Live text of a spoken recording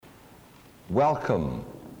Welcome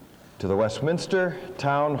to the Westminster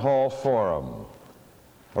Town Hall Forum,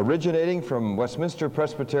 originating from Westminster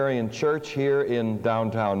Presbyterian Church here in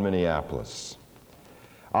downtown Minneapolis.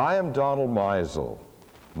 I am Donald Meisel,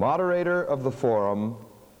 moderator of the forum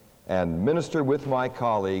and minister with my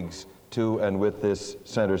colleagues to and with this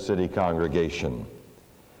Center City congregation.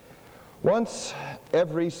 Once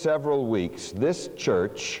every several weeks, this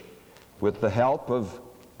church, with the help of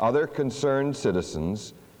other concerned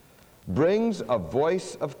citizens, brings a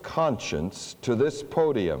voice of conscience to this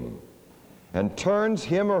podium and turns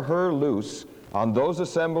him or her loose on those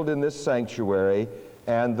assembled in this sanctuary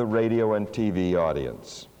and the radio and TV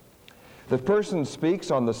audience. The person speaks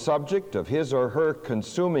on the subject of his or her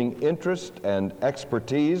consuming interest and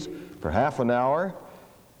expertise for half an hour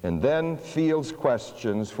and then fields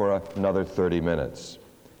questions for another 30 minutes.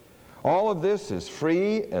 All of this is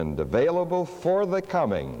free and available for the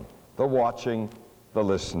coming, the watching, the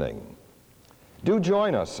listening. Do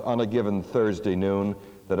join us on a given Thursday noon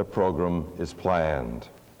that a program is planned.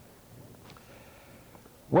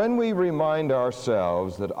 When we remind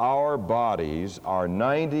ourselves that our bodies are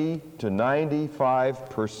 90 to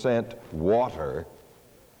 95% water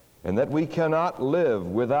and that we cannot live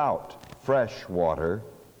without fresh water,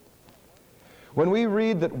 when we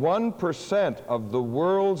read that 1% of the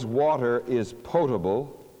world's water is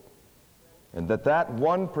potable and that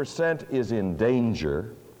 1% is in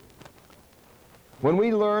danger, when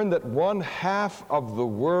we learn that 1/2 of the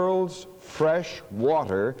world's fresh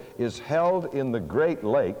water is held in the Great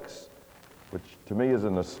Lakes, which to me is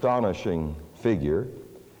an astonishing figure,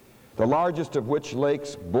 the largest of which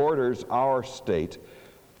lakes borders our state,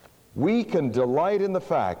 we can delight in the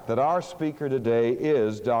fact that our speaker today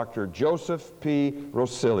is Dr. Joseph P.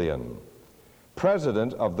 Rosilian,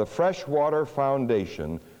 president of the Freshwater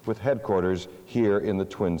Foundation with headquarters here in the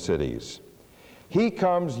Twin Cities. He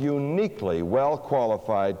comes uniquely well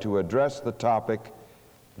qualified to address the topic,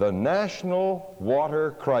 the national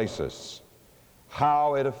water crisis,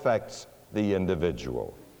 how it affects the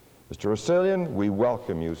individual. Mr. Rosilian, we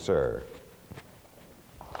welcome you, sir.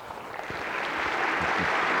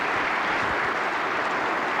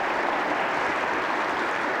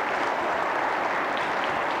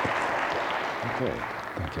 Okay,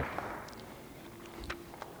 thank you.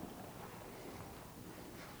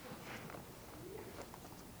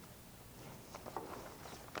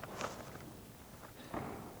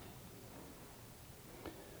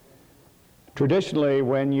 Traditionally,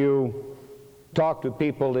 when you talk to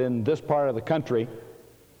people in this part of the country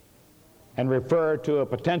and refer to a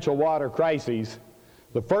potential water crisis,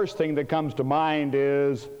 the first thing that comes to mind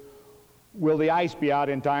is, will the ice be out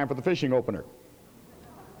in time for the fishing opener?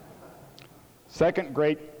 Second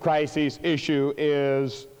great crisis issue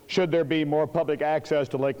is, should there be more public access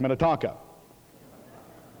to Lake Minnetonka?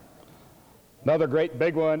 Another great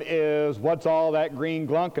big one is, what's all that green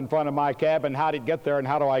glunk in front of my cabin? How did it get there and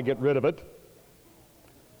how do I get rid of it?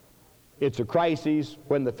 It's a crisis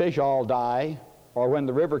when the fish all die or when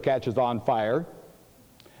the river catches on fire.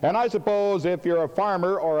 And I suppose if you're a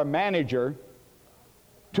farmer or a manager,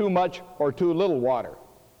 too much or too little water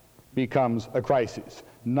becomes a crisis,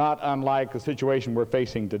 not unlike the situation we're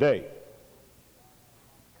facing today.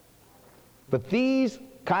 But these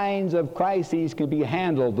kinds of crises can be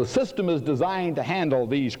handled. The system is designed to handle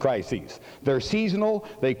these crises. They're seasonal,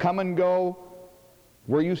 they come and go.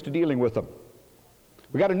 We're used to dealing with them.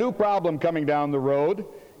 We got a new problem coming down the road.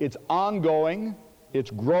 It's ongoing,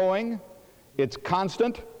 it's growing, it's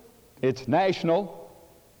constant, it's national,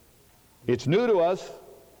 it's new to us,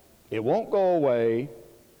 it won't go away,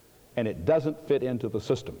 and it doesn't fit into the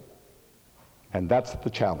system. And that's the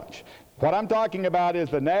challenge. What I'm talking about is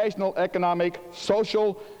the national economic,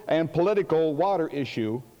 social, and political water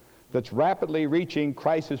issue that's rapidly reaching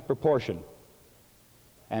crisis proportion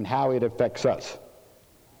and how it affects us.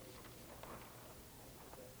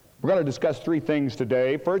 We're going to discuss three things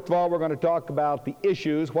today. First of all, we're going to talk about the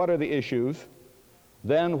issues. What are the issues?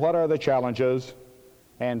 Then, what are the challenges?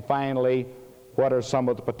 And finally, what are some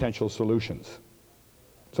of the potential solutions?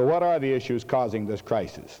 So what are the issues causing this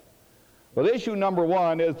crisis? Well, issue number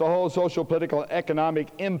one is the whole social, political, and economic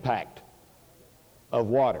impact of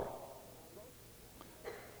water.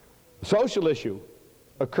 The social issue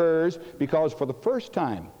occurs because for the first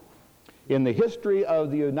time in the history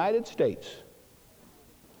of the United States,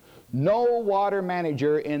 no water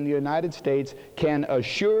manager in the United States can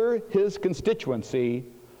assure his constituency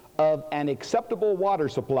of an acceptable water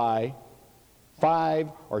supply 5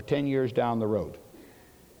 or 10 years down the road.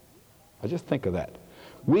 Now just think of that.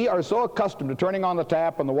 We are so accustomed to turning on the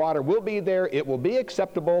tap and the water will be there, it will be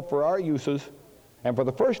acceptable for our uses, and for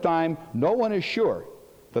the first time, no one is sure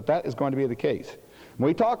that that is going to be the case. When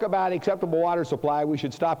we talk about acceptable water supply, we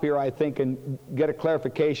should stop here, I think, and get a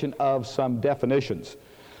clarification of some definitions.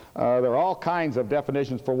 There are all kinds of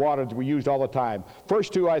definitions for water that we use all the time.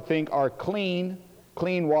 First two, I think, are clean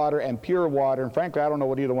water, and pure water, and frankly, I don't know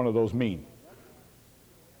what either one of those mean.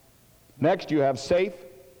 Next, you have safe,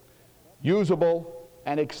 usable,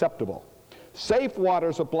 and acceptable. Safe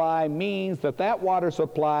water supply means that that water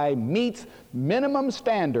supply meets minimum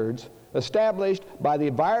standards established by the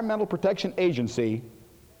Environmental Protection Agency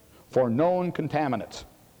for known contaminants.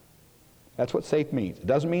 That's what safe means. It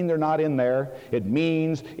doesn't mean they're not in there. It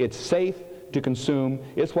means it's safe to consume.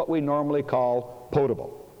 It's what we normally call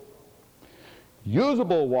potable.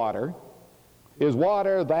 Usable water is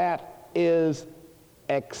water that is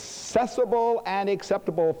accessible and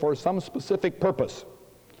acceptable for some specific purpose.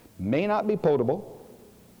 May not be potable,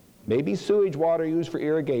 may be sewage water used for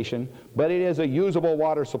irrigation, but it is a usable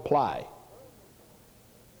water supply.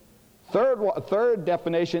 Third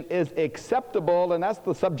definition is acceptable, and that's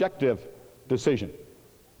the subjective decision.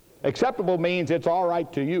 Acceptable means it's all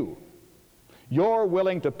right to you. You're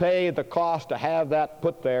willing to pay the cost to have that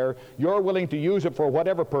put there. You're willing to use it for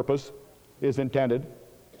whatever purpose is intended.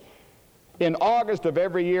 In August of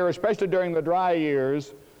every year, especially during the dry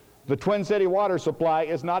years, the Twin City water supply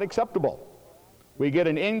is not acceptable. We get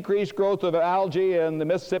an increased growth of algae in the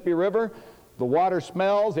Mississippi River. The water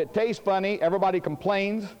smells. It tastes funny. Everybody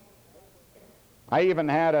complains. I even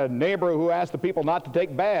had a neighbor who asked the people not to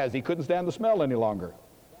take baths. He couldn't stand the smell any longer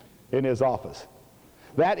in his office.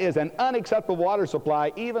 That is an unacceptable water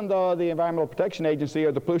supply, even though the Environmental Protection Agency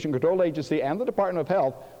or the Pollution Control Agency and the Department of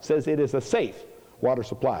Health says it is a safe water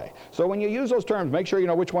supply. So when you use those terms, make sure you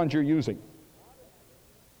know which ones you're using.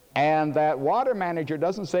 And that water manager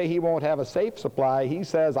doesn't say he won't have a safe supply. He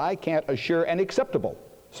says, I can't assure an acceptable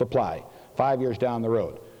supply 5 years down the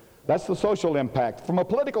road. That's the social impact. From a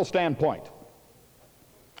political standpoint,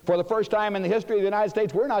 for the first time in the history of the United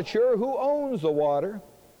States, we're not sure who owns the water.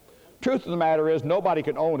 Truth of the matter is, nobody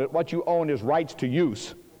can own it. What you own is rights to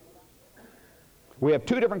use. We have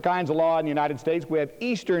two different kinds of law in the United States. We have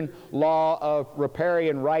Eastern law of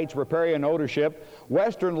riparian rights, riparian ownership.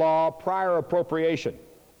 Western law, prior appropriation.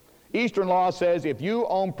 Eastern law says if you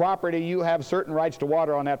own property, you have certain rights to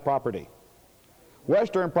water on that property.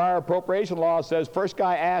 Western prior appropriation law says first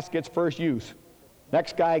guy asks gets first use.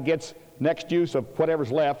 Next guy gets next use of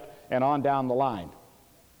whatever's left, and on down the line.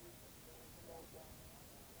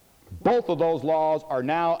 Both of those laws are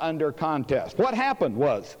now under contest. What happened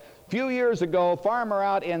was, a few years ago, a farmer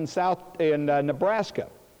out in Nebraska,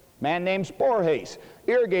 a man named Sporhace,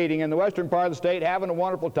 irrigating in the western part of the state, having a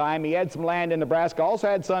wonderful time. He had some land in Nebraska, also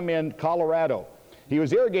had some in Colorado. He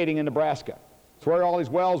was irrigating in Nebraska. That's where all his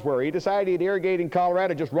wells were. He decided he'd irrigate in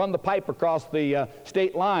Colorado, just run the pipe across the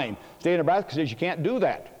state line. The state of Nebraska says you can't do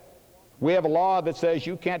that. We have a law that says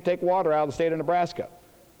you can't take water out of the state of Nebraska.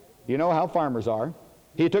 You know how farmers are.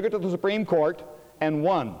 He took it to the Supreme Court and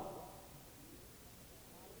won.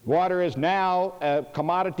 Water is now a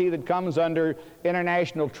commodity that comes under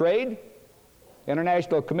international trade,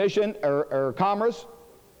 international commission or commerce,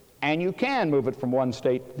 and you can move it from one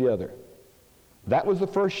state to the other. That was the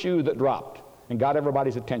first shoe that dropped and got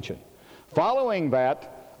everybody's attention. Following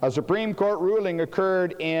that, a Supreme Court ruling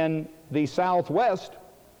occurred in the Southwest,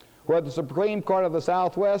 where the Supreme Court of the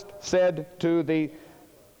Southwest said to the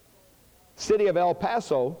city of El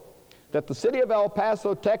Paso that the city of El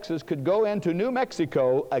Paso, Texas, could go into New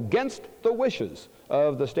Mexico against the wishes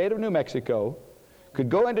of the state of New Mexico, could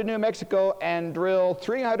go into New Mexico and drill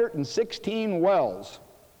 316 wells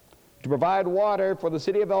to provide water for the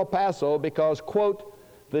city of El Paso because, quote,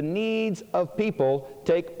 the needs of people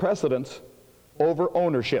take precedence over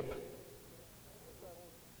ownership.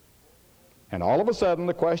 And all of a sudden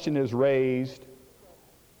the question is raised,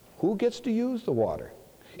 who gets to use the water?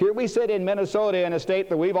 Here we sit in Minnesota, in a state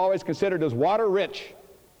that we've always considered as water rich,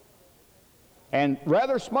 and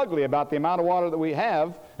rather smugly about the amount of water that we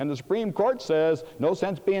have, and the Supreme Court says no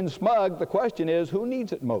sense being smug. The question is, who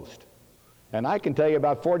needs it most? And I can tell you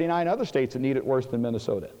about 49 other states that need it worse than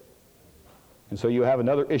Minnesota. And so you have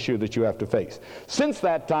another issue that you have to face. Since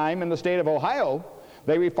that time, in the state of Ohio,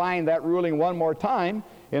 they refined that ruling one more time.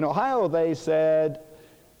 In Ohio, they said,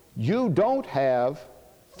 you don't have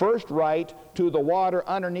first right to the water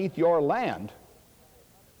underneath your land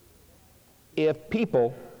if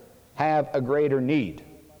people have a greater need.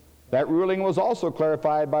 That ruling was also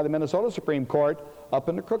clarified by the Minnesota Supreme Court up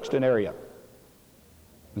in the Crookston area.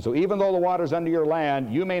 And so even though the water's under your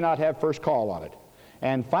land, you may not have first call on it.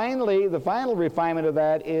 And finally, the final refinement of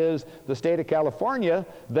that is the state of California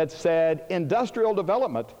that said industrial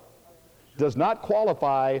development does not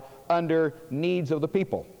qualify under needs of the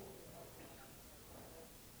people.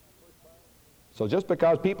 So just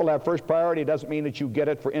because people have first priority doesn't mean that you get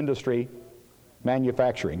it for industry,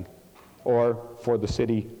 manufacturing, or for the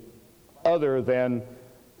city other than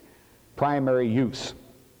primary use.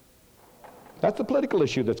 That's the political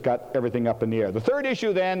issue that's got everything up in the air. The third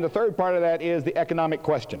issue then, the third part of that is the economic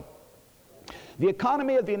question. The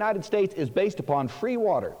economy of the United States is based upon free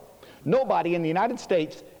water. Nobody in the United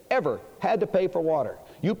States ever had to pay for water.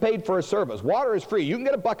 You paid for a service. Water is free. You can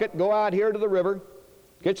get a bucket, go out here to the river,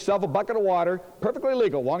 get yourself a bucket of water, perfectly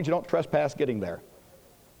legal, as long as you don't trespass getting there.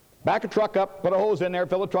 Back a truck up, put a hose in there,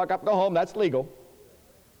 fill the truck up, go home, that's legal.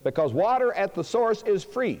 Because water at the source is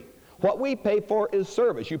free. What we pay for is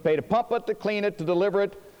service. You pay to pump it, to clean it, to deliver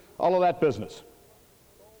it, all of that business.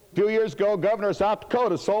 A few years ago, Governor of South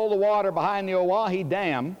Dakota sold the water behind the Oahe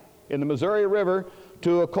Dam in the Missouri River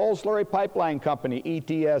to a coal slurry pipeline company,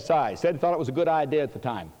 ETSI. Said he thought it was a good idea at the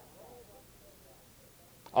time.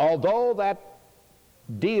 Although that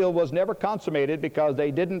deal was never consummated because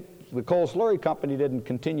the coal slurry company didn't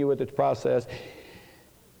continue with its process,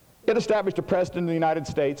 it established a precedent in the United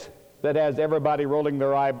States that has everybody rolling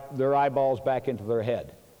their eyeballs back into their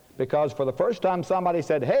head. Because for the first time somebody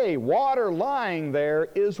said, hey, water lying there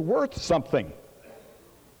is worth something.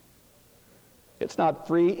 It's not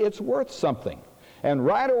free, it's worth something. And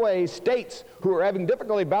right away, states who are having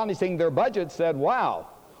difficulty balancing their budget said, wow,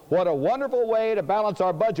 what a wonderful way to balance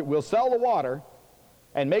our budget. We'll sell the water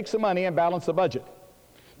and make some money and balance the budget.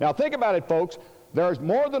 Now think about it, folks. There's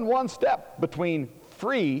more than one step between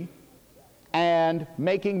free and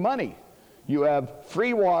making money. You have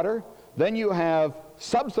free water, then you have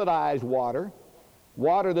subsidized water,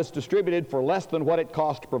 water that's distributed for less than what it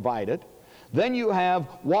costs to provide it. Then you have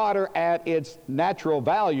water at its natural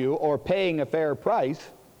value or paying a fair price.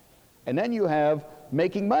 And then you have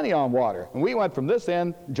making money on water. And we went from this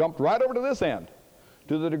end, jumped right over to this end,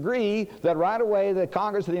 to the degree that right away the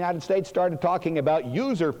Congress of the United States started talking about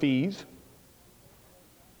user fees.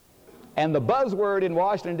 And the buzzword in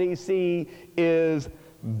Washington, D.C. is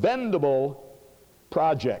vendable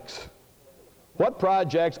projects. What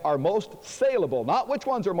projects are most saleable? Not which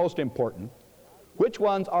ones are most important. Which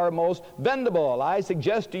ones are most vendable? I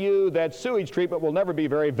suggest to you that sewage treatment will never be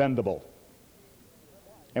very vendable.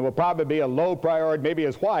 And will probably be a low priority, maybe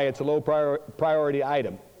is why it's a low priority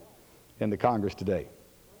item in the Congress today.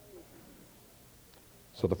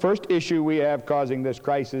 So the first issue we have causing this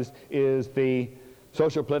crisis is the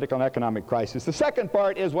social, political, and economic crisis. The second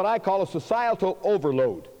part is what I call a societal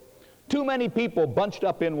overload. Too many people bunched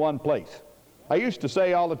up in one place. I used to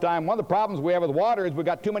say all the time, one of the problems we have with water is we've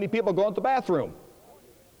got too many people going to the bathroom.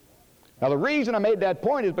 Now the reason I made that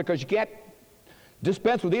point is because you can't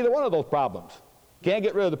dispense with either one of those problems. You can't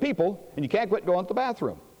get rid of the people, and you can't quit going to the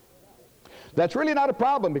bathroom. That's really not a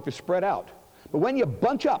problem if you're spread out. But when you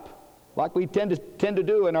bunch up, like we tend to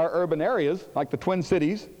do in our urban areas, like the Twin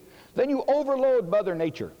Cities, then you overload Mother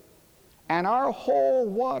Nature. And our whole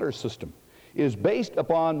water system is based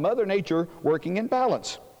upon Mother Nature working in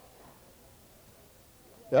balance.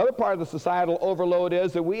 The other part of the societal overload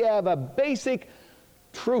is that we have a basic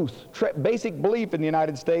truth, basic belief in the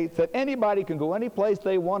United States that anybody can go any place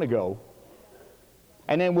they want to go,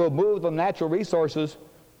 and then we'll move the natural resources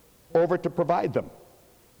over to provide them.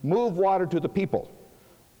 Move water to the people.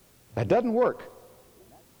 That doesn't work.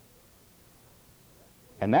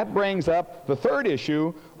 And that brings up the third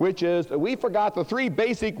issue, which is that we forgot the three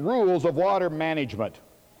basic rules of water management.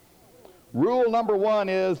 Rule number one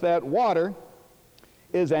is that water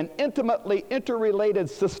is an intimately interrelated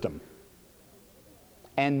system,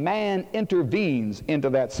 and man intervenes into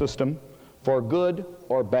that system for good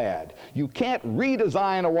or bad. You can't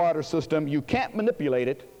redesign a water system, you can't manipulate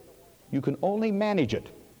it, you can only manage it.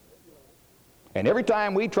 And every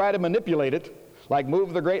time we try to manipulate it, like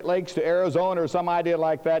move the Great Lakes to Arizona or some idea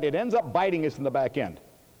like that, it ends up biting us in the back end.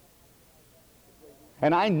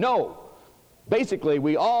 And I know, basically,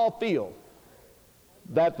 we all feel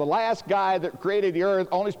that the last guy that created the earth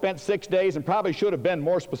only spent 6 days and probably should have been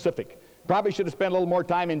more specific. Probably should have spent a little more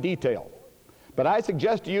time in detail. But I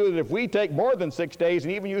suggest to you that if we take more than 6 days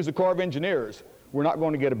and even use the Corps of Engineers, we're not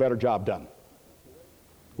going to get a better job done.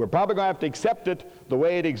 We're probably going to have to accept it the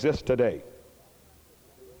way it exists today.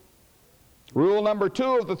 Rule number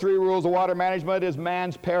two of the three rules of water management is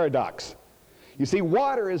man's paradox. You see,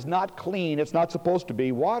 water is not clean. It's not supposed to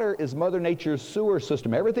be. Water is Mother Nature's sewer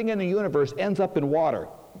system. Everything in the universe ends up in water.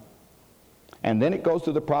 And then it goes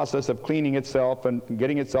through the process of cleaning itself and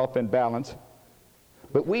getting itself in balance.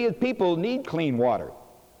 But we as people need clean water.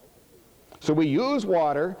 So we use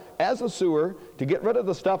water as a sewer to get rid of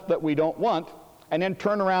the stuff that we don't want, and then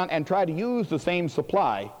turn around and try to use the same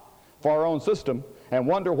supply for our own system and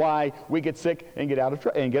wonder why we get sick and get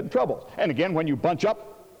in trouble. And again, when you bunch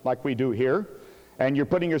up like we do here, and you're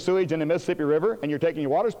putting your sewage in the Mississippi River, and you're taking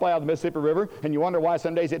your water supply out of the Mississippi River, and you wonder why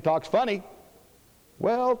some days it talks funny,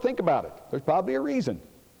 well, think about it. There's probably a reason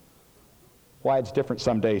why it's different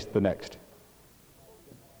some days than the next.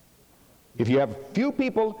 If you have few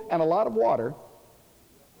people and a lot of water,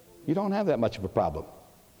 you don't have that much of a problem.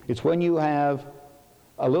 It's when you have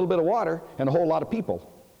a little bit of water and a whole lot of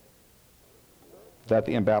people that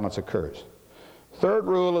the imbalance occurs. Third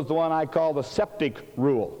rule is the one I call the septic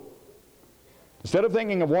rule. Instead of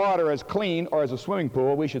thinking of water as clean or as a swimming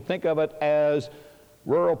pool, we should think of it as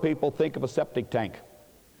rural people think of a septic tank.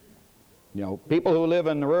 You know, people who live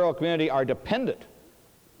in the rural community are dependent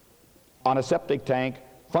on a septic tank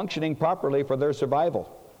functioning properly for their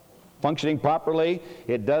survival. Functioning properly,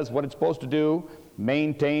 it does what it's supposed to do,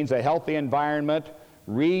 maintains a healthy environment,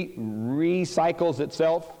 recycles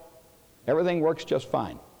itself. Everything works just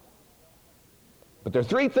fine. But there are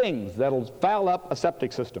three things that'll foul up a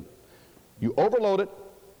septic system. You overload it,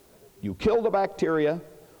 you kill the bacteria,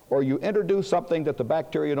 or you introduce something that the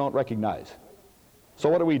bacteria don't recognize. So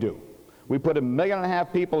what do? We put 1.5 million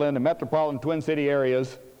people in the metropolitan Twin City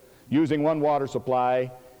areas using one water supply.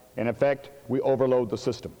 In effect, we overload the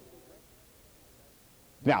system.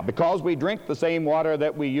 Now, because we drink the same water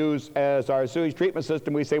that we use as our sewage treatment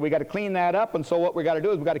system, we say we got to clean that up, and so what we got to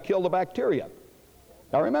do is we got to kill the bacteria.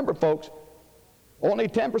 Now remember, folks, only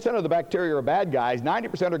 10% of the bacteria are bad guys,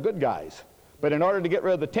 90% are good guys. But in order to get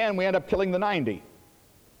rid of the 10, we end up killing the 90.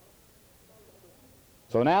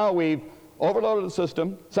 So now we've overloaded the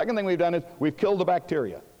system. Second thing we've done is we've killed the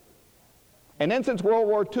bacteria. And then since World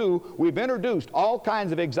War II, we've introduced all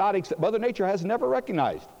kinds of exotics that Mother Nature has never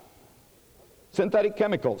recognized. Synthetic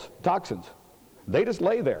chemicals, toxins. They just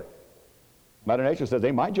lay there. Mother Nature says,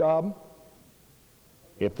 ain't my job.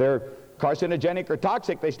 If they're carcinogenic or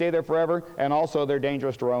toxic, they stay there forever, and also they're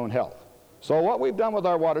dangerous to our own health. So what we've done with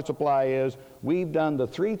our water supply is we've done the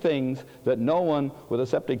three things that no one with a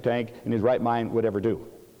septic tank in his right mind would ever do.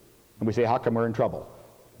 And we say, how come we're in trouble?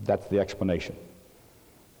 That's the explanation.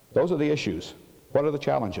 Those are the issues. What are the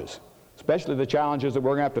challenges? Especially the challenges that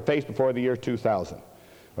we're going to have to face before the year 2000.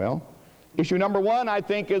 Well, issue number one, I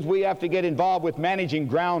think, is we have to get involved with managing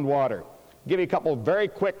groundwater. I'll give you a couple of very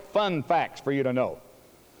quick fun facts for you to know.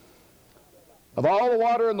 Of all the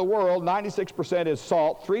water in the world, 96% is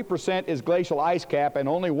salt, 3% is glacial ice cap, and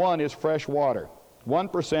only 1% is fresh water.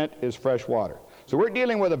 1% is fresh water. So we're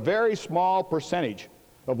dealing with a very small percentage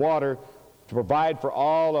of water to provide for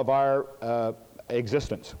all of our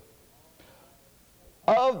existence.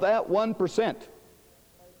 Of that 1%,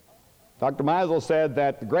 Dr. Meisel said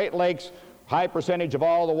that the Great Lakes, high percentage of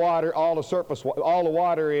all the water, all the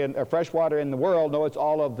water in fresh water in the world. No, it's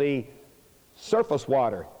all of the surface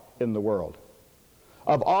water in the world.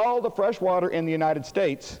 Of all the fresh water in the United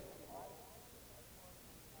States,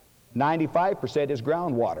 95% is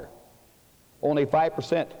groundwater. Only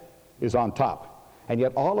 5% is on top. And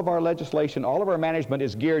yet all of our legislation, all of our management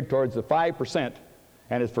is geared towards the 5%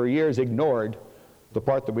 and has for years ignored the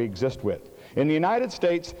part that we exist with. In the United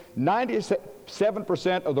States,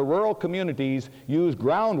 97% of the rural communities use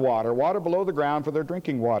groundwater, water below the ground, for their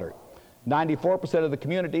drinking water. 94% of the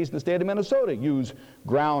communities in the state of Minnesota use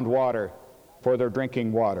groundwater for their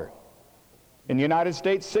drinking water. In the United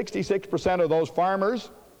States, 66% of those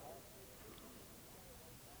farmers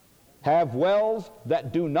have wells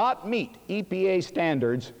that do not meet EPA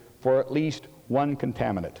standards for at least one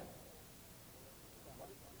contaminant.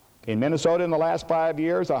 In Minnesota in the last 5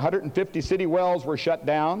 years, 150 city wells were shut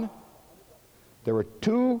down. There were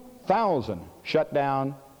 2,000 shut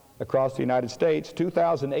down across the United States,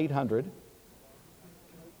 2,800.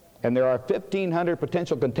 And there are 1,500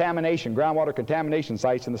 potential groundwater contamination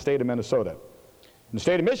sites in the state of Minnesota. In the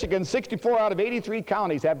state of Michigan, 64 out of 83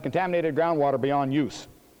 counties have contaminated groundwater beyond use.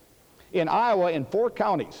 In Iowa, in 4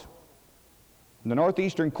 counties, in the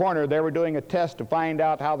northeastern corner, they were doing a test to find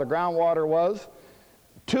out how the groundwater was.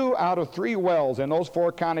 2 out of 3 wells in those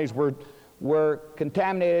 4 counties were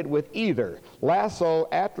contaminated with either Lasso,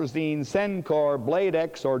 Atrazine, Sencor,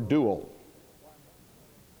 Bladex, or Dual.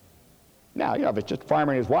 Now, if it's just a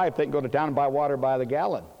farmer and his wife, they can go to town and buy water by the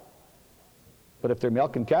gallon. But if they're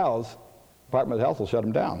milking cows, Department of Health will shut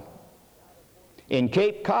them down. In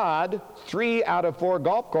Cape Cod, 3 out of 4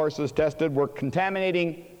 golf courses tested were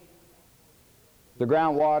contaminating the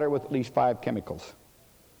groundwater with at least 5 chemicals.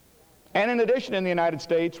 And in addition, in the United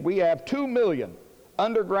States, we have 2 million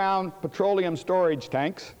underground petroleum storage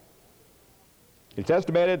tanks. It's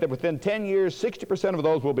estimated that within 10 years, 60% of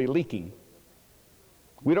those will be leaking.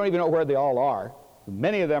 We don't even know where they all are.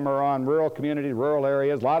 Many of them are on rural communities, rural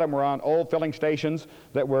areas. A lot of them were on old filling stations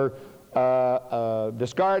that were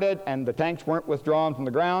discarded and the tanks weren't withdrawn from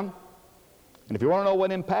the ground. And if you want to know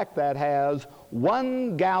what impact that has,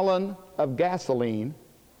 1 gallon of gasoline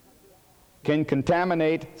can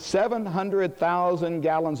contaminate 700,000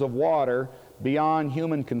 gallons of water beyond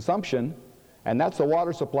human consumption, and that's the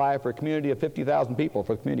water supply for a community of 50,000 people,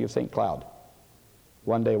 for the community of St. Cloud.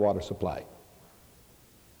 1 day water supply.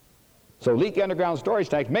 So leaky underground storage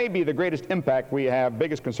tanks may be the greatest impact we have,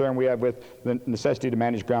 biggest concern we have with the necessity to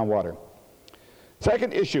manage groundwater.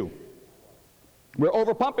 Second issue, we're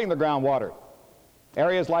overpumping the groundwater.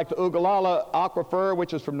 Areas like the Ogallala Aquifer,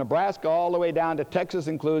 which is from Nebraska all the way down to Texas,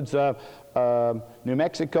 includes New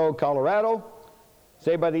Mexico, Colorado.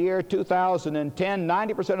 Say by the year 2010,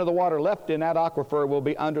 90% of the water left in that aquifer will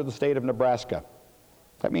be under the state of Nebraska.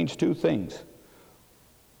 That means 2 things.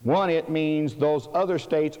 One, it means those other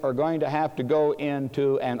states are going to have to go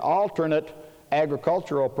into an alternate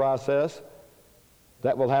agricultural process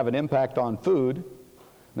that will have an impact on food. And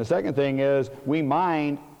the second thing is we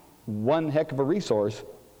mine one heck of a resource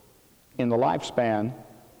in the lifespan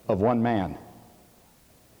of 1 man.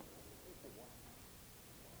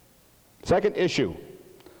 Second issue,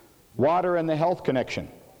 water and the health connection.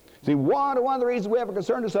 See, water, one of the reasons we ever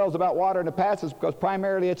concerned ourselves about water in the past is because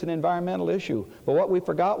primarily it's an environmental issue. But what we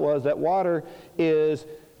forgot was that water is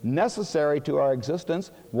necessary to our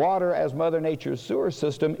existence. Water, as Mother Nature's sewer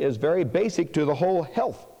system, is very basic to the whole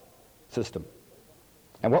health system.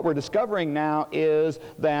 And what we're discovering now is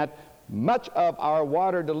that much of our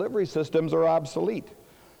water delivery systems are obsolete.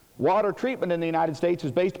 Water treatment in the United States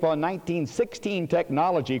is based upon 1916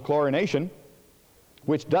 technology, chlorination,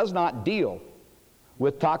 which does not deal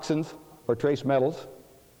with toxins or trace metals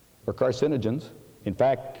or carcinogens. In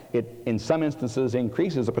fact, it in some instances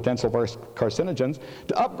increases the potential for carcinogens.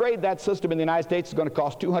 To upgrade that system in the United States is going to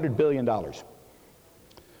cost $200 billion.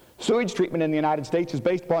 Sewage treatment in the United States is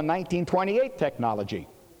based upon 1928 technology,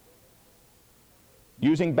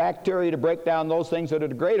 using bacteria to break down those things that are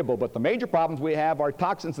degradable. But the major problems we have are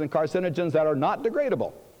toxins and carcinogens that are not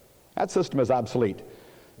degradable. That system is obsolete.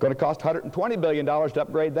 Going to cost $120 billion to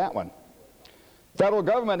upgrade that one. Federal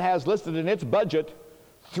government has listed in its budget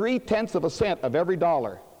 0.3 cents of every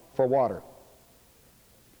dollar for water.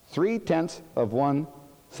 0.3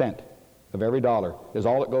 cents of every dollar is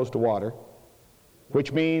all that goes to water,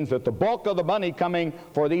 which means that the bulk of the money coming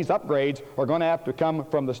for these upgrades are going to have to come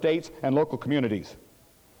from the states and local communities.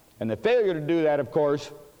 And the failure to do that, of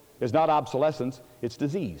course, is not obsolescence, it's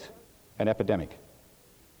disease, an epidemic.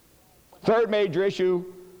 Third major issue,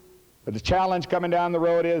 the challenge coming down the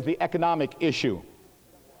road, is the economic issue.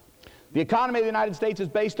 The economy of the United States is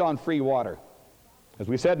based on free water. As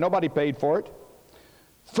we said, nobody paid for it.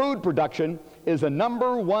 Food production is the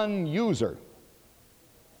 #1 user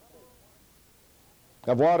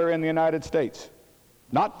of water in the United States.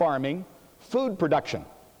 Not farming, food production.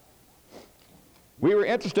 We were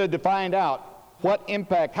interested to find out what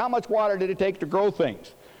impact, how much water did it take to grow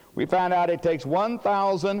things. We found out it takes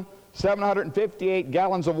 1,758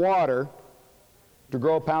 gallons of water to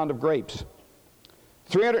grow a pound of grapes.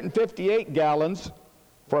 358 gallons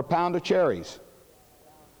for a pound of cherries.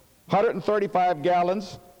 135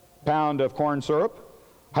 gallons pound of corn syrup.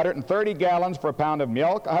 130 gallons for a pound of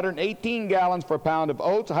milk. 118 gallons for a pound of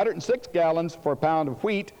oats. 106 gallons for a pound of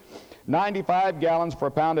wheat. 95 gallons for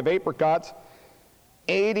a pound of apricots.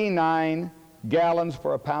 89 gallons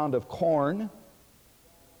for a pound of corn.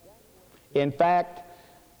 In fact,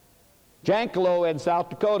 Janklow in South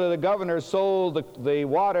Dakota, the governor sold the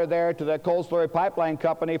water there to that cold slurry pipeline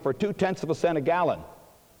company for 0.2 cents a gallon.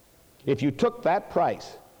 If you took that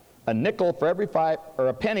price, a nickel for every 5, or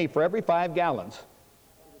a penny for every 5 gallons,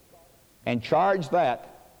 and charged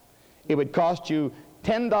that, it would cost you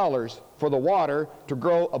 $10 for the water to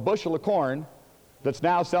grow a bushel of corn that's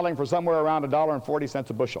now selling for somewhere around $1.40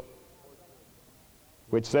 a bushel,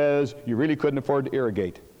 which says you really couldn't afford to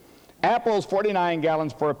irrigate. Apples, 49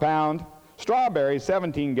 gallons for a pound. Strawberries,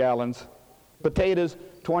 17 gallons. Potatoes,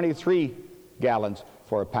 23 gallons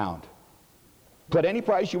for a pound. Put any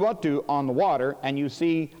price you want to on the water, and you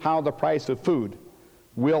see how the price of food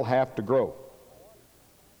will have to grow.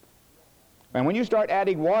 And when you start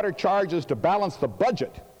adding water charges to balance the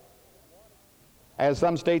budget, as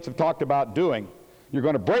some states have talked about doing, you're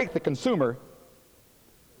going to break the consumer,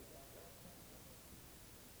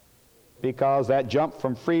 because that jump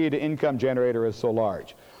from free to income generator is so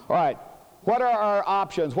large. All right, what are our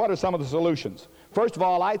options? What are some of the solutions? First of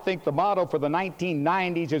all, I think the motto for the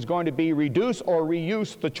 1990s is going to be reduce or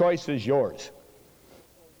reuse, the choice is yours.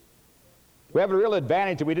 We have a real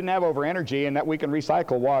advantage that we didn't have over energy, in that we can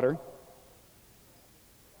recycle water.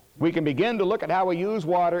 We can begin to look at how we use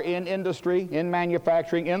water in industry, in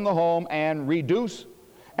manufacturing, in the home, and reduce.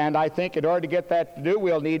 And I think in order to get that to do,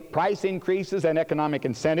 we'll need price increases and economic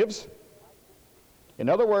incentives. In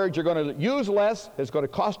other words, you're going to use less, it's going to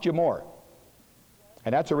cost you more.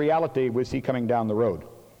 And that's a reality we see coming down the road.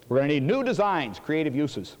 We're going to need new designs, creative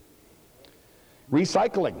uses.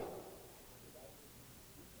 Recycling.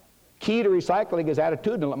 Key to recycling is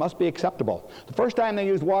attitudinal. It must be acceptable. The first time they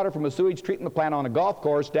used water from a sewage treatment plant on a golf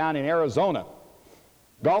course down in Arizona,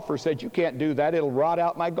 golfers said, "You can't do that, it'll rot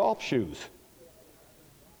out my golf shoes."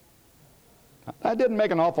 That didn't make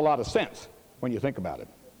an awful lot of sense when you think about it.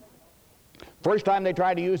 First time they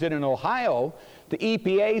tried to use it in Ohio, the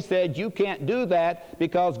EPA said, "You can't do that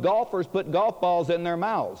because golfers put golf balls in their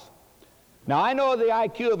mouths." Now, I know the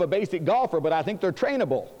IQ of a basic golfer, but I think they're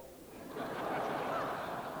trainable.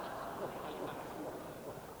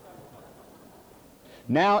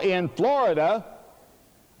 Now, in Florida,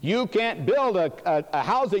 you can't build a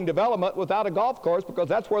housing development without a golf course because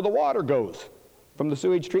that's where the water goes from the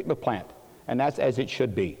sewage treatment plant, and that's as it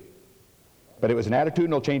should be. But it was an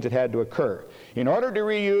attitudinal change that had to occur. In order to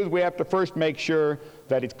reuse, we have to first make sure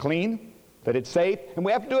that it's clean, that it's safe, and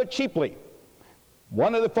we have to do it cheaply.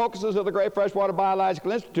 One of the focuses of the Great Freshwater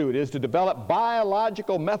Biological Institute is to develop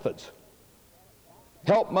biological methods.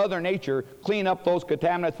 Help Mother Nature clean up those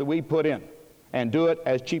contaminants that we put in and do it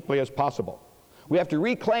as cheaply as possible. We have to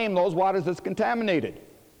reclaim those waters that's contaminated.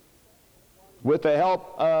 With the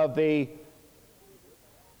help of the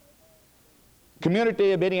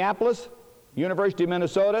community of Minneapolis, University of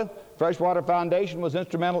Minnesota, Freshwater Foundation was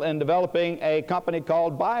instrumental in developing a company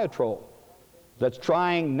called Biotrol that's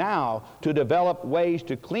trying now to develop ways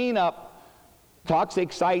to clean up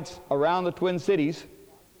toxic sites around the Twin Cities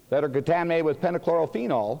that are contaminated with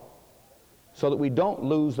pentachlorophenol so that we don't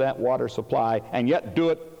lose that water supply and yet do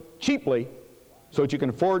it cheaply so that you can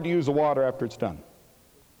afford to use the water after it's done.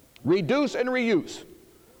 Reduce and reuse.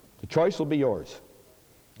 The choice will be yours.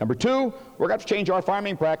 Number two, we're going to change our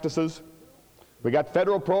farming practices. We got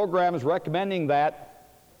federal programs recommending that.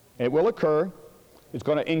 It will occur. It's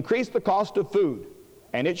going to increase the cost of food,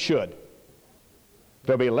 and it should.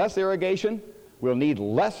 There'll be less irrigation. We'll need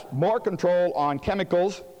more control on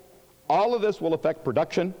chemicals. All of this will affect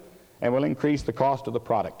production and will increase the cost of the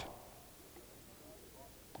product.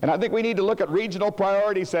 And I think we need to look at regional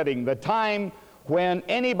priority setting. The time when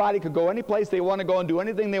anybody could go any place they want to go and do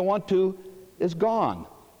anything they want to is gone.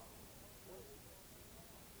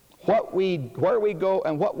 Where we go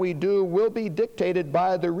and what we do will be dictated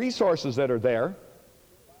by the resources that are there,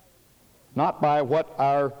 not by what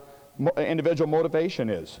our individual motivation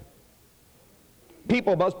is.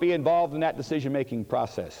 People must be involved in that decision-making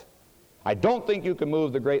process. I don't think you can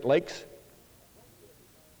move the Great Lakes.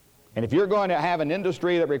 And if you're going to have an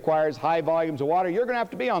industry that requires high volumes of water, you're going to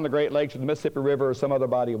have to be on the Great Lakes or the Mississippi River or some other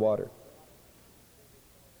body of water.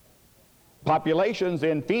 Populations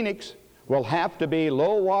in Phoenix will have to be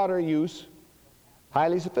low water use,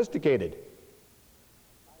 highly sophisticated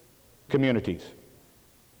communities.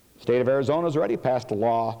 The state of Arizona has already passed a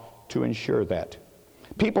law to ensure that.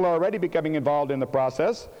 People are already becoming involved in the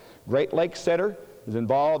process. Great Lakes Center is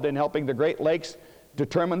involved in helping the Great Lakes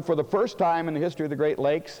determine for the first time in the history of the Great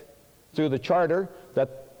Lakes through the charter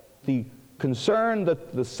that the concern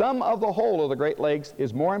that the sum of the whole of the Great Lakes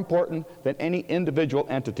is more important than any individual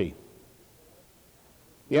entity.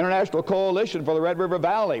 The International Coalition for the Red River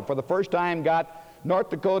Valley for the first time got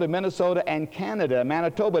North Dakota, Minnesota, and Canada,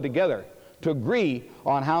 Manitoba together to agree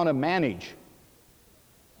on how to manage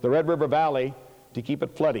the Red River Valley to keep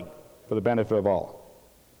it flooding for the benefit of all.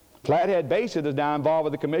 Flathead Basin is now involved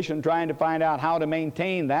with the Commission trying to find out how to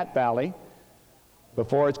maintain that valley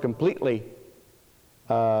before it's completely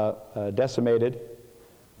decimated.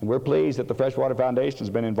 And we're pleased that the Freshwater Foundation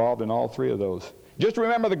has been involved in all three of those. Just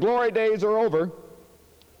remember, the glory days are over.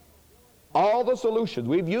 All the solutions,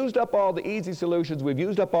 we've used up all the easy solutions, we've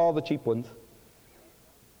used up all the cheap ones.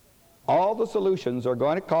 All the solutions are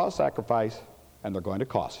going to cause sacrifice, and they're going to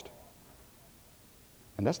cost.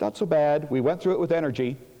 And that's not so bad. We went through it with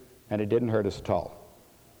energy, and it didn't hurt us at all.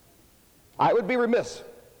 I would be remiss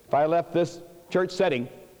if I left this church setting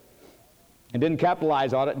and didn't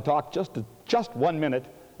capitalize on it and talk just 1 minute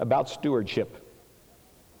about stewardship.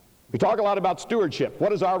 We talk a lot about stewardship.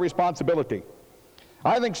 What is our responsibility?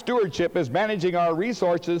 I think stewardship is managing our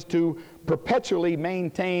resources to perpetually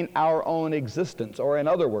maintain our own existence, or in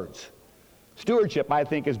other words, stewardship, I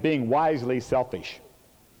think, is being wisely selfish.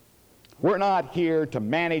 We're not here to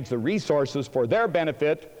manage the resources for their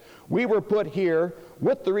benefit. We were put here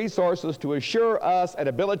with the resources to assure us an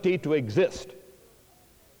ability to exist.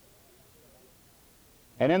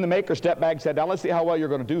 And then the maker stepped back and said, now let's see how well you're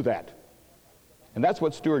going to do that. And that's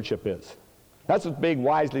what stewardship is. That's what's being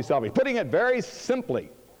wisely selfish. Putting it very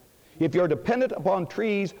simply, if you're dependent upon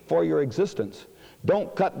trees for your existence,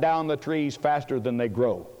 don't cut down the trees faster than they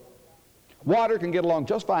grow. Water can get along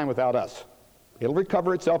just fine without us. It'll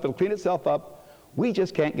recover itself, it'll clean itself up. We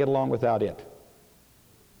just can't get along without it.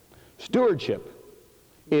 Stewardship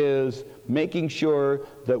is making sure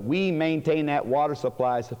that we maintain that water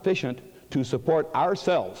supply sufficient to support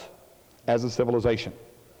ourselves as a civilization.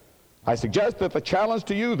 I suggest that the challenge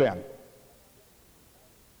to you then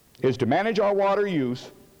is to manage our water use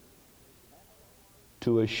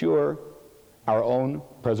to assure our own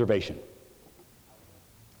preservation.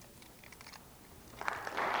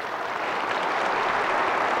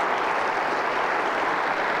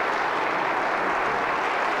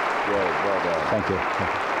 Well done. Thank you.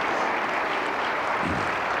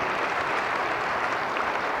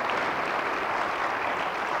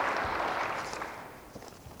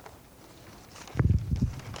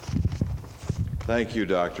 Thank you,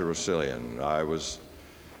 Dr. Russillian.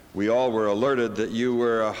 We all were alerted that you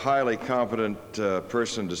were a highly competent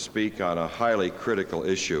person to speak on a highly critical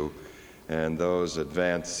issue, and those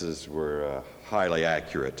advances were highly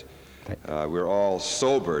accurate. We're all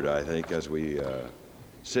sobered, I think, as we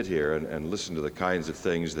sit here and listen to the kinds of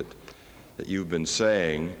things that you've been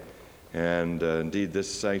saying. And indeed,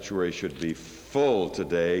 this sanctuary should be full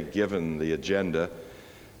today, given the agenda.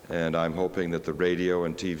 And I'm hoping that the radio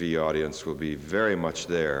and TV audience will be very much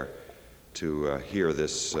there to hear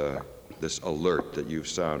this alert that you've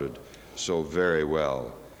sounded so very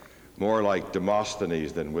well. More like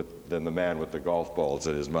Demosthenes than the man with the golf balls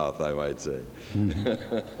in his mouth, I might say.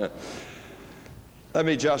 Let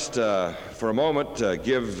me just, for a moment,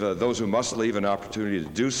 give those who must leave an opportunity to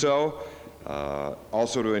do so.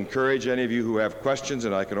 Also to encourage any of you who have questions,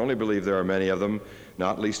 and I can only believe there are many of them,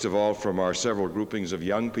 not least of all from our several groupings of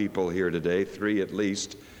young people here today, 3 at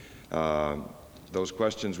least. Those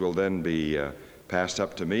questions will then be passed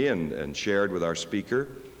up to me and shared with our speaker.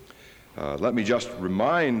 Let me just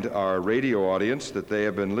remind our radio audience that they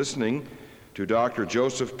have been listening to Dr.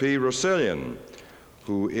 Joseph P. Russillian,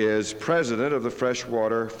 who is president of the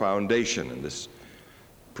Freshwater Foundation. And this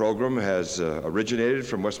program has originated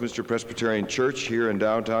from Westminster Presbyterian Church here in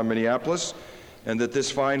downtown Minneapolis, and that this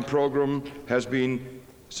fine program has been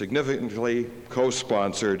significantly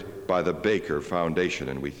co-sponsored by the Baker Foundation,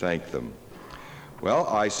 and we thank them. Well,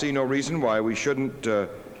 I see no reason why we shouldn't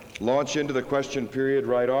launch into the question period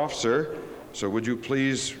right off, sir. So would you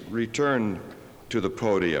please return to the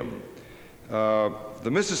podium? The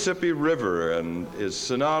Mississippi River is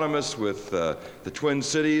synonymous with the Twin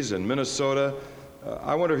Cities and Minnesota.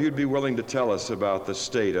 I wonder if you'd be willing to tell us about the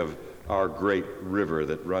state of our great river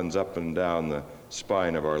that runs up and down the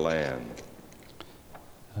spine of our land.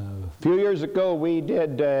 A few years ago, we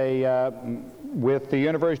did with the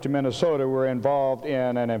University of Minnesota, we're involved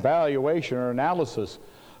in an evaluation or analysis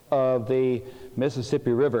of the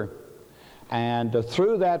Mississippi River. And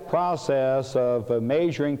through that process of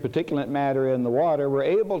measuring particulate matter in the water, we're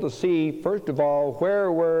able to see, first of all,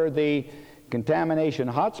 where were the contamination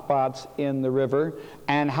hotspots in the river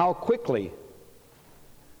and how quickly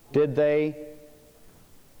did they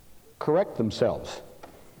correct themselves.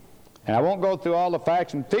 And I won't go through all the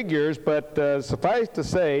facts and figures, but suffice to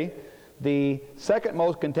say, the second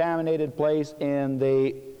most contaminated place in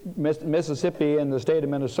the Mississippi in the state of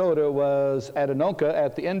Minnesota was at Anoka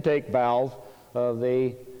at the intake valve of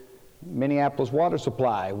the Minneapolis water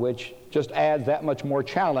supply, which just adds that much more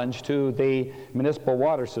challenge to the municipal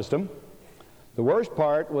water system. The worst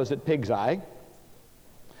part was at Pig's Eye.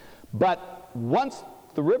 But once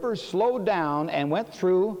the river slowed down and went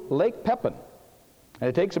through Lake Pepin, and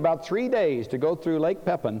it takes about 3 days to go through Lake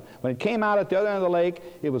Pepin, when it came out at the other end of the lake,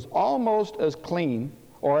 it was almost as clean,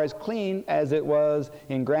 or as clean as it was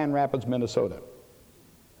in Grand Rapids, Minnesota.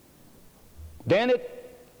 Then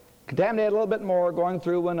it contaminated a little bit more going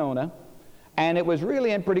through Winona, and it was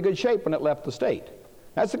really in pretty good shape when it left the state.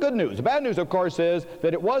 That's the good news. The bad news, of course, is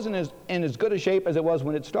that it wasn't in as good a shape as it was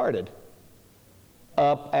when it started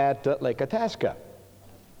up at Lake Itasca.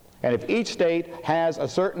 And if each state has a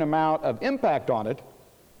certain amount of impact on it,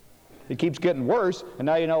 it keeps getting worse. And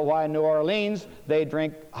now you know why in New Orleans they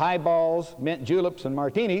drink highballs, mint juleps, and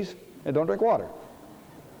martinis, and don't drink water.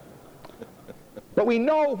 But we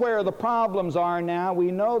know where the problems are now.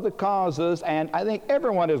 We know the causes, and I think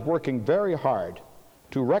everyone is working very hard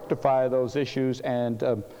to rectify those issues and,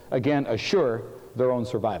 again, assure their own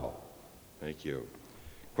survival. Thank you.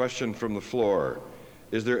 Question from the floor.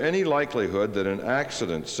 is there any likelihood that an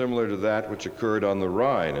accident similar to that which occurred on the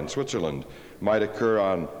Rhine in Switzerland might occur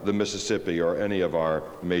on the Mississippi or any of our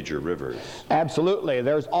major rivers? Absolutely.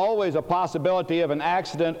 There's always a possibility of an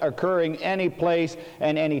accident occurring any place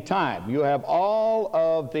and any time. You have all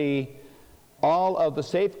of the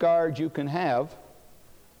safeguards you can have.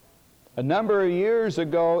 A number of years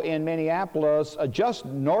ago in Minneapolis, just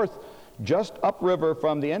upriver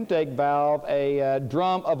from the intake valve, a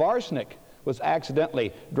drum of arsenic was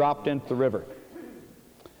accidentally dropped into the river.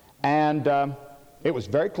 And it was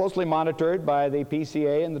very closely monitored by the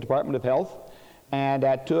PCA and the Department of Health. And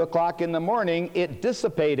at 2 o'clock in the morning, it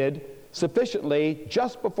dissipated sufficiently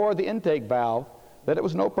just before the intake valve that it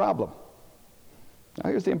was no problem. Now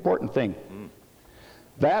here's the important thing.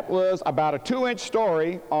 That was about a 2-inch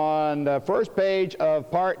story on the first page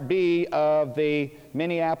of Part B of the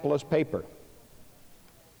Minneapolis paper.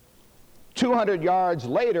 200 yards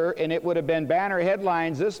later, and it would have been banner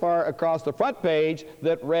headlines this far across the front page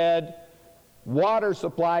that read, "Water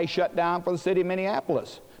supply shut down for the city of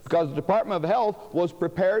Minneapolis," because the Department of Health was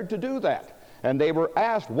prepared to do that. And they were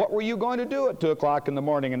asked, "What were you going to do at 2 o'clock in the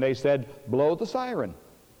morning?" And they said, "Blow the siren."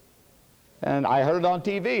 And I heard it on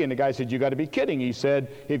TV, and the guy said, "You got to be kidding." He said,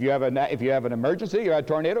 if you have an emergency, you have a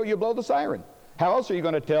tornado, you blow the siren. How else are you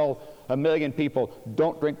going to tell 1 million people,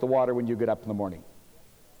 don't drink the water when you get up in the morning?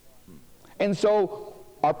 And so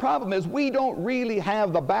our problem is we don't really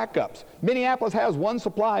have the backups. Minneapolis has one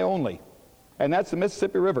supply only, and that's the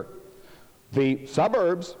Mississippi River. The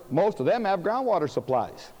suburbs, most of them have groundwater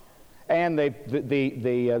supplies. And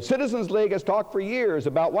the Citizens League has talked for years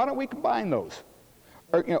about why don't we combine those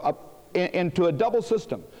into a double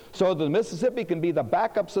system, so the Mississippi can be the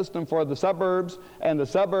backup system for the suburbs, and the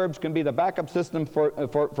suburbs can be the backup system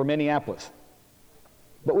for Minneapolis.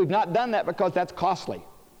 But we've not done that because that's costly.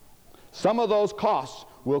 Some of those costs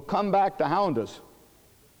will come back to hound us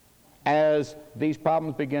as these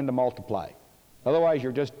problems begin to multiply. Otherwise,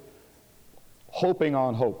 you're just hoping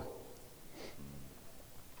on hope.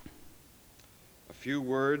 A few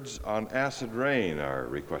words on acid rain are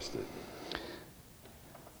requested.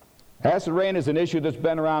 Acid rain is an issue that's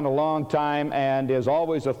been around a long time and is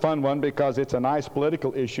always a fun one because it's a nice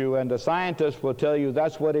political issue, and the scientists will tell you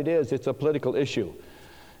that's what it is. It's a political issue.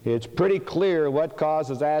 It's pretty clear what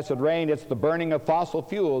causes acid rain. It's the burning of fossil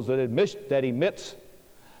fuels that emits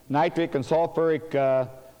nitric and sulfuric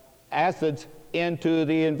acids into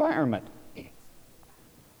the environment.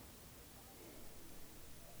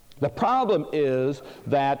 The problem is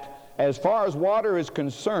that as far as water is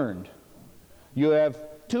concerned, you have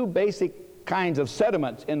two basic kinds of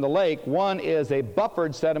sediments in the lake. One is a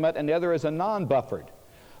buffered sediment and the other is a non-buffered.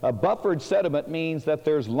 A buffered sediment means that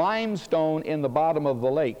there's limestone in the bottom of the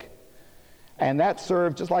lake, and that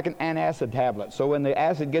serves just like an antacid tablet. So when the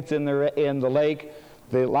acid gets in the lake,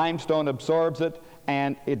 the limestone absorbs it,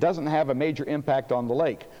 and it doesn't have a major impact on the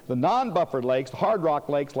lake. The non-buffered lakes, the hard rock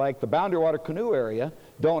lakes like the Boundary Water Canoe area,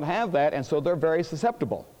 don't have that, and so they're very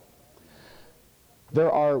susceptible.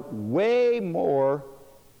 There are way more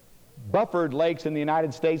buffered lakes in the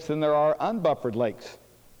United States than there are unbuffered lakes.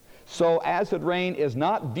 So acid rain is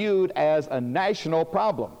not viewed as a national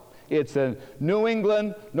problem. It's a New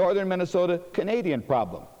England, northern Minnesota, Canadian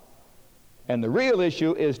problem. And the real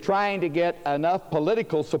issue is trying to get enough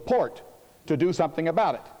political support to do something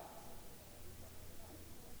about it.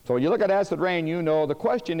 So when you look at acid rain, you know the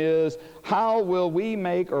question is, how will we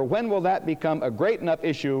make, or when will that become a great enough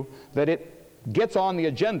issue that it gets on the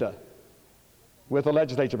agenda with the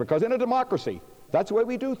legislature? Because in a democracy, that's the way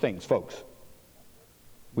we do things, folks.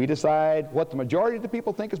 We decide what the majority of the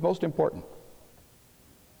people think is most important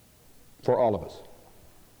for all of us.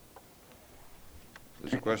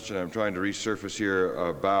 There's a question I'm trying to resurface here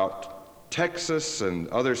about Texas and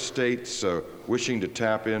other states wishing to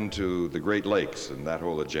tap into the Great Lakes and that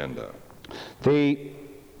whole agenda. The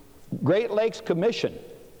Great Lakes Commission,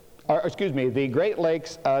 the Great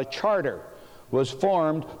Lakes Charter was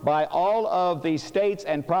formed by all of the states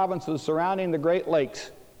and provinces surrounding the Great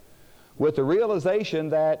Lakes with the realization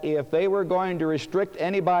that if they were going to restrict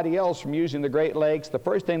anybody else from using the Great Lakes, the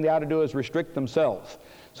first thing they ought to do is restrict themselves.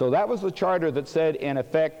 So that was the charter that said, in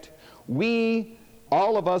effect,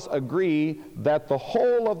 all of us agree that the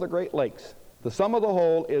whole of the Great Lakes, the sum of the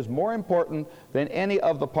whole, is more important than any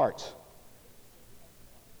of the parts.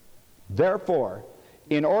 Therefore,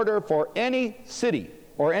 in order for any city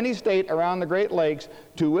or any state around the Great Lakes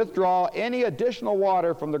to withdraw any additional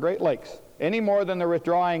water from the Great Lakes, any more than they're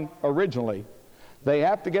withdrawing originally, they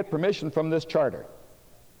have to get permission from this charter.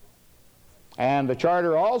 And the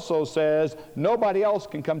charter also says nobody else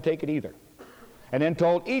can come take it either. And then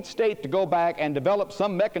told each state to go back and develop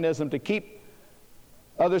some mechanism to keep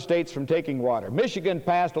other states from taking water. Michigan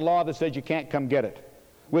passed a law that says you can't come get it.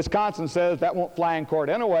 Wisconsin says that won't fly in court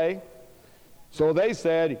anyway. So they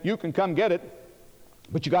said, you can come get it,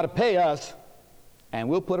 but you got to pay us, and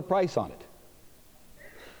we'll put a price on it.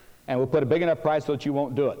 And we'll put a big enough price so that you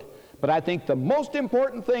won't do it. But I think the most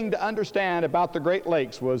important thing to understand about the Great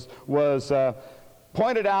Lakes was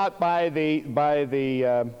pointed out by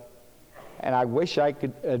the and I wish I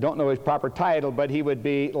could, don't know his proper title, but he would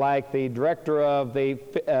be like the director of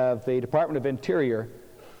the Department of Interior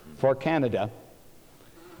for Canada.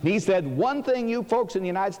 He said, one thing you folks in the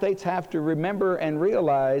United States have to remember and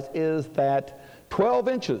realize is that 12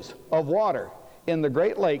 inches of water in the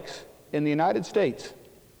Great Lakes in the United States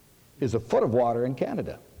is a foot of water in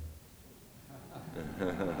Canada.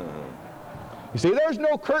 You see, there's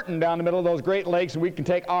no curtain down the middle of those Great Lakes and we can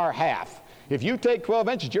take our half. If you take 12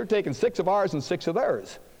 inches, you're taking 6 of ours and 6 of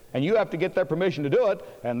theirs. And you have to get their permission to do it,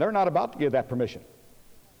 and they're not about to give that permission.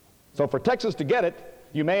 So for Texas to get it,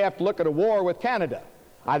 you may have to look at a war with Canada.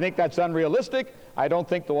 I think that's unrealistic. I don't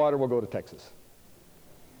think the water will go to Texas.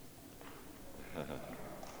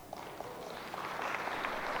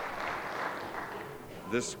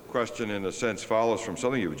 This question, in a sense, follows from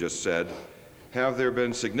something you just said. Have there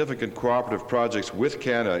been significant cooperative projects with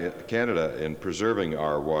Canada in preserving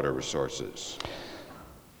our water resources?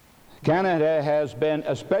 Canada has been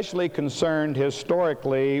especially concerned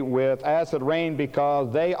historically with acid rain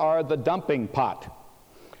because they are the dumping pot.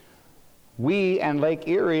 We and Lake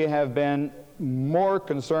Erie have been more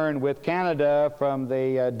concerned with Canada from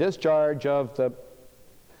the discharge of the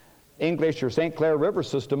English or St. Clair River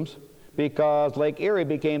systems because Lake Erie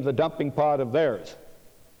became the dumping pot of theirs.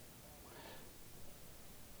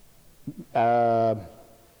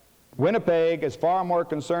 Winnipeg is far more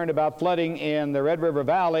concerned about flooding in the Red River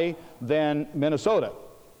Valley than Minnesota,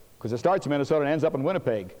 because it starts in Minnesota and ends up in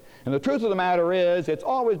Winnipeg. And the truth of the matter is, it's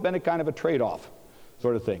always been a kind of a trade-off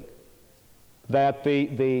sort of thing. That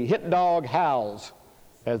the hit dog howls,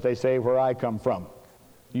 as they say where I come from.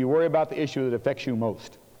 You worry about the issue that affects you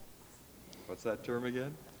most. What's that term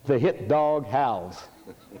again? The hit dog howls.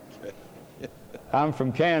 Okay. I'm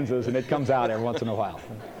from Kansas, and it comes out every once in a while.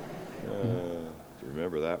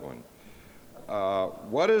 Remember that one.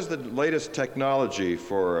 What is the latest technology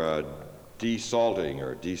for desalting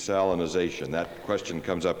or desalinization? That question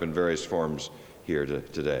comes up in various forms here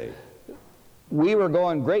today. We were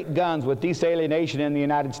going great guns with desalination in the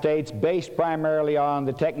United States based primarily on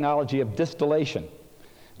the technology of distillation.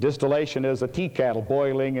 Distillation is a tea kettle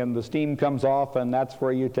boiling and the steam comes off, and that's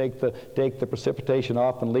where you take the precipitation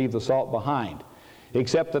off and leave the salt behind.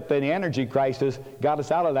 Except that the energy crisis got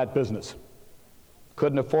us out of that business.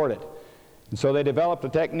 Couldn't afford it. And so they developed a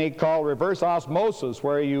technique called reverse osmosis,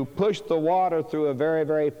 where you push the water through a very,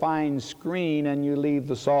 very fine screen and you leave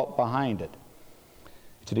the salt behind it.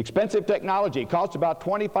 It's an expensive technology. It costs about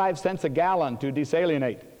 25 cents a gallon to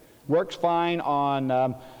desalinate. Works fine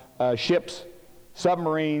on ships,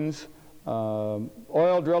 submarines,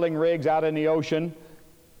 oil drilling rigs out in the ocean,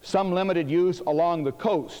 some limited use along the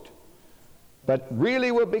coast. But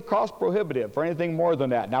really would be cost prohibitive for anything more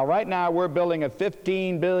than that. Now, right now, we're building a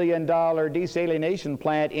 $15 billion desalination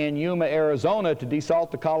plant in Yuma, Arizona to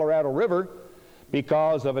desalt the Colorado River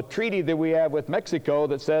because of a treaty that we have with Mexico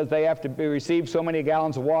that says they have to receive so many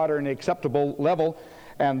gallons of water in an acceptable level,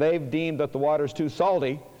 and they've deemed that the water is too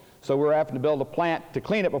salty, so we're having to build a plant to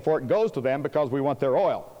clean it before it goes to them because we want their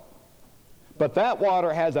oil. But that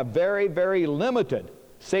water has a very, very limited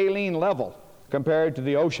saline level compared to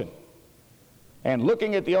the ocean. And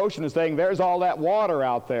looking at the ocean and saying, there's all that water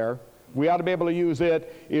out there, we ought to be able to use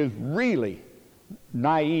it, is really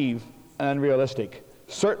naive and unrealistic.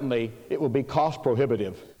 Certainly, it will be cost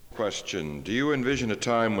prohibitive. Question: do you envision a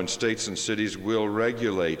time when states and cities will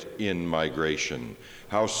regulate in-migration?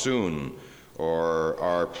 How soon? Or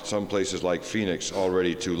are some places like Phoenix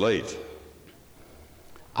already too late?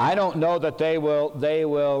 I don't know that they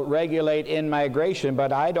will regulate in-migration,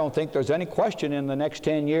 but I don't think there's any question in the next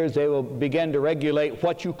 10 years they will begin to regulate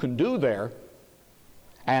what you can do there,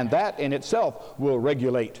 and that in itself will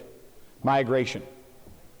regulate migration.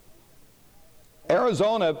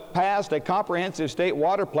 Arizona passed a comprehensive state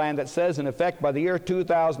water plan that says, in effect, by the year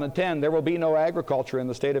 2010, there will be no agriculture in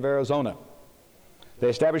the state of Arizona. They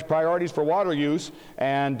established priorities for water use,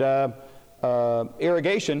 and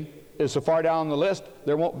irrigation is so far down the list,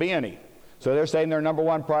 there won't be any. So they're saying their number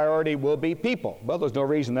one priority will be people. Well, there's no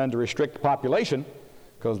reason then to restrict the population,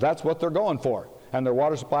 because that's what they're going for, and their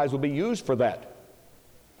water supplies will be used for that.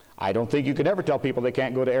 I don't think you can ever tell people they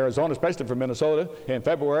can't go to Arizona, especially from Minnesota. In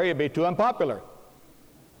February, it'd be too unpopular.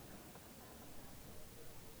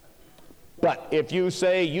 But if you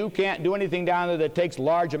say you can't do anything down there that takes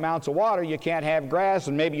large amounts of water, you can't have grass,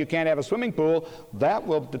 and maybe you can't have a swimming pool, that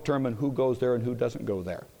will determine who goes there and who doesn't go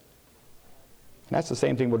there. And that's the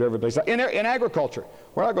same thing with every place. In agriculture,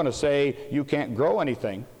 we're not going to say you can't grow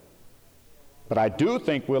anything, but I do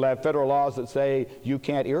think we'll have federal laws that say you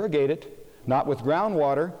can't irrigate it, not with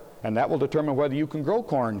groundwater, and that will determine whether you can grow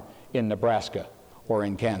corn in Nebraska or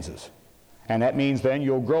in Kansas. And that means then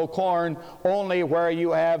you'll grow corn only where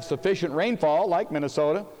you have sufficient rainfall, like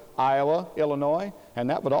Minnesota, Iowa, Illinois, and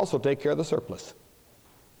that would also take care of the surplus.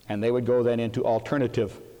 And they would go then into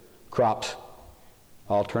alternative crops,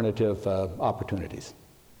 alternative opportunities.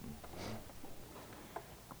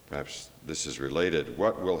 Perhaps this is related.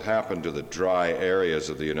 What will happen to the dry areas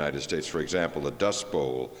of the United States, for example, the Dust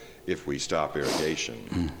Bowl, if we stop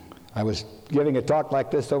irrigation? I was giving a talk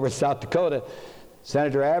like this over in South Dakota.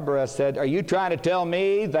 Senator Abra said, "Are you trying to tell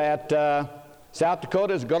me that South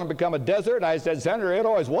Dakota is going to become a desert?" I said, "Senator, it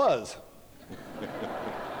always was."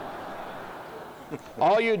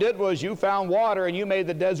 All you did was you found water and you made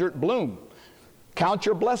the desert bloom. Count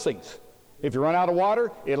your blessings. If you run out of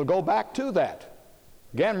water, it'll go back to that.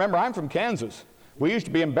 Again, remember, I'm from Kansas. We used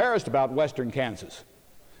to be embarrassed about western Kansas.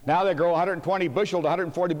 Now they grow 120 bushel to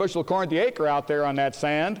 140 bushel corn at the acre out there on that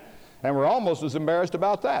sand, and we're almost as embarrassed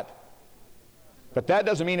about that. But that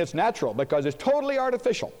doesn't mean it's natural, because it's totally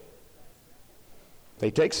artificial.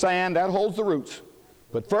 They take sand, that holds the roots,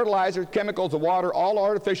 put fertilizers, chemicals, and water all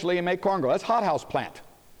artificially and make corn grow. That's hothouse plant.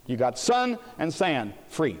 You got sun and sand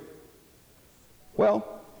free. Well,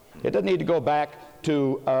 it doesn't need to go back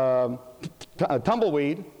to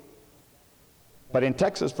tumbleweed, but in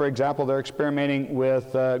Texas, for example, they're experimenting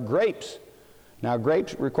with grapes. Now,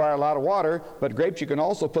 grapes require a lot of water, but grapes you can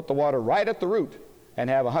also put the water right at the root and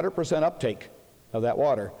have 100% uptake of that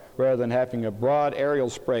water, rather than having a broad aerial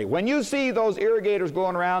spray. When you see those irrigators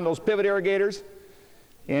going around, those pivot irrigators,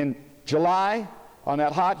 in July, on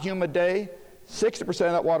that hot, humid day, 60%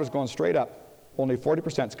 of that water is going straight up. Only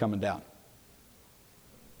 40% is coming down.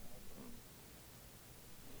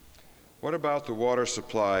 What about the water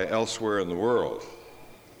supply elsewhere in the world?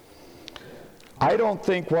 I don't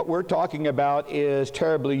think what we're talking about is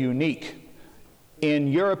terribly unique. In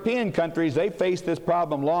European countries, they faced this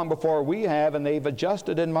problem long before we have, and they've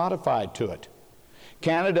adjusted and modified to it.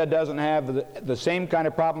 Canada doesn't have the same kind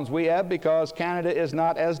of problems we have, because Canada is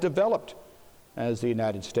not as developed as the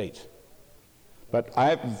United States. But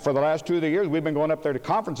for the last 2 years, we've been going up there to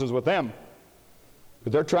conferences with them.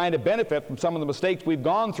 But they're trying to benefit from some of the mistakes we've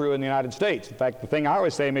gone through in the United States. In fact, the thing I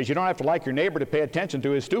always say is you don't have to like your neighbor to pay attention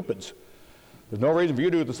to his stupids. There's no reason for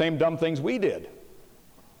you to do the same dumb things we did.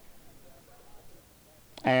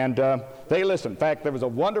 And they listened. In fact, there was a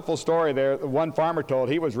wonderful story there that one farmer told.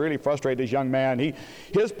 He was really frustrated, this young man.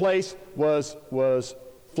 His place was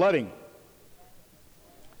flooding.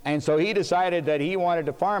 And so he decided that he wanted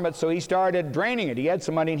to farm it, so he started draining it. He had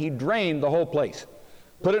some money, and he drained the whole place.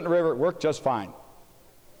 Put it in the river. It worked just fine.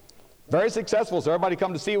 Very successful, so everybody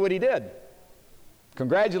come to see what he did.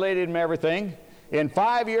 Congratulated him and everything. In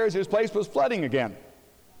 5 years, his place was flooding again.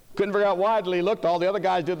 Couldn't figure out why until he looked. All the other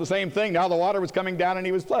guys did the same thing. Now the water was coming down and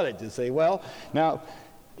he was flooded. You say, well, now,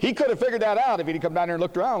 he could have figured that out if he'd come down here and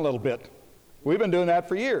looked around a little bit. We've been doing that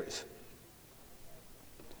for years.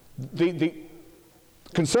 The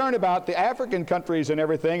concern about the African countries and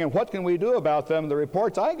everything and what can we do about them, the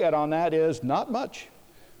reports I get on that is not much.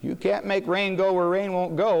 You can't make rain go where rain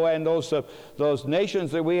won't go, and those nations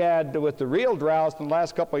that we had with the real droughts in the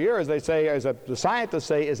last couple of years, they say, the scientists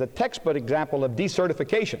say, is a textbook example of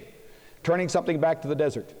desertification, turning something back to the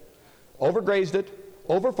desert. Overgrazed it,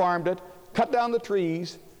 overfarmed it, cut down the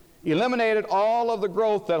trees, eliminated all of the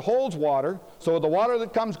growth that holds water, so the water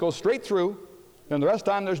that comes goes straight through, and the rest of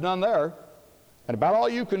the time there's none there, and about all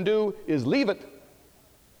you can do is leave it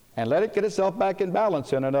and let it get itself back in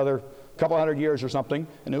balance in another couple hundred years or something,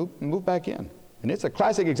 and it'll move back in. And it's a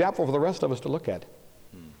classic example for the rest of us to look at.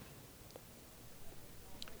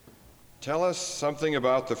 Tell us something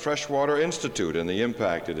about the Freshwater Institute and the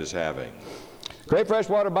impact it is having. Great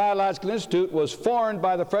Freshwater Biological Institute was formed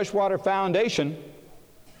by the Freshwater Foundation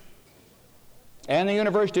and the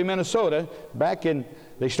University of Minnesota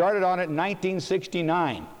they started on it in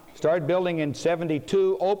 1969. Started building in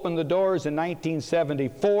 72, opened the doors in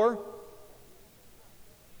 1974.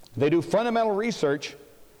 They do fundamental research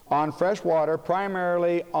on fresh water,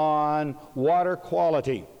 primarily on water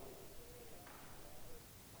quality.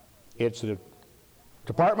 It's the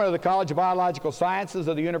Department of the College of Biological Sciences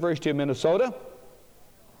of the University of Minnesota.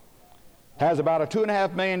 Has about a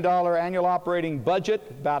 $2.5 million annual operating budget.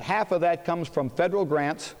 About half of that comes from federal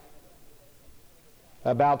grants.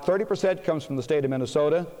 About 30% comes from the state of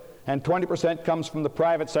Minnesota. and 20% comes from the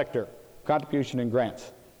private sector, contribution and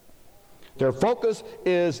grants. Their focus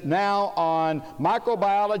is now on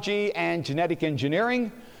microbiology and genetic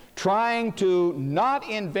engineering, trying to not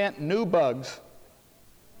invent new bugs,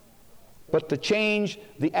 but to change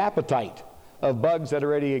the appetite of bugs that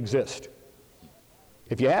already exist.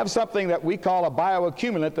 If you have something that we call a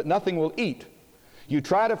bioaccumulant that nothing will eat, you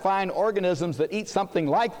try to find organisms that eat something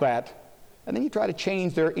like that, and then you try to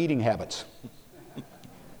change their eating habits.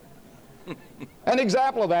 An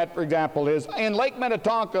example of that, for example, is in Lake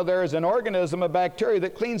Minnetonka, there is an organism, a bacteria,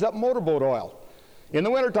 that cleans up motorboat oil. In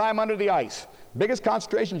the wintertime under the ice, biggest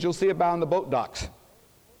concentrations you'll see about on the boat docks.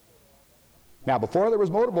 Now, before there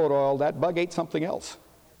was motorboat oil, that bug ate something else.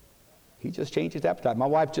 He just changed his appetite. My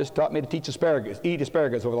wife just taught me to eat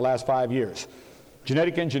asparagus over the last 5 years.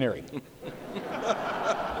 Genetic engineering.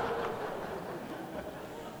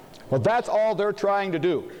 Well, that's all they're trying to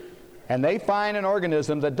do. And they find an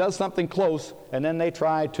organism that does something close, and then they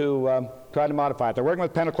try to modify it. They're working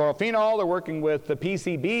with pentachlorophenol. They're working with the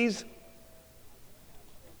PCBs.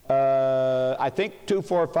 I think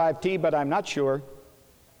 2,4,5-T, but I'm not sure.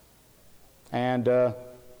 And a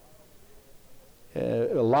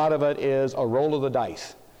lot of it is a roll of the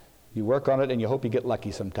dice. You work on it and you hope you get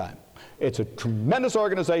lucky sometime. It's a tremendous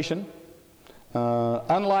organization,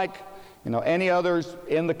 unlike any others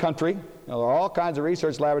in the country. There are all kinds of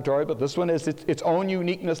research laboratories, but this one is its own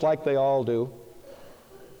uniqueness, like they all do.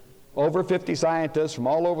 Over 50 scientists from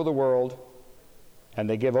all over the world, and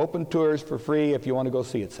they give open tours for free if you want to go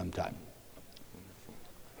see it sometime.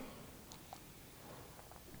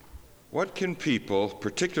 What can people,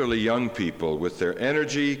 particularly young people, with their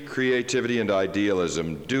energy, creativity, and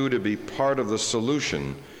idealism do to be part of the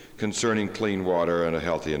solution concerning clean water and a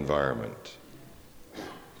healthy environment?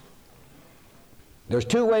 There's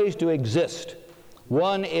two ways to exist.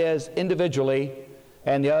 One is individually,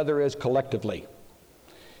 and the other is collectively.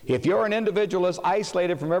 If you're an individualist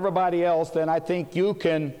isolated from everybody else, then I think you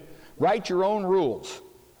can write your own rules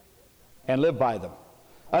and live by them.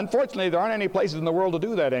 Unfortunately, there aren't any places in the world to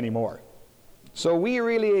do that anymore. So we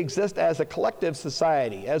really exist as a collective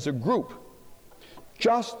society, as a group.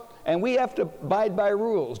 And we have to abide by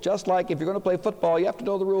rules. Just like if you're going to play football, you have to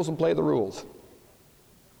know the rules and play the rules.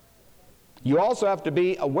 You also have to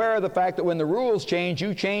be aware of the fact that when the rules change,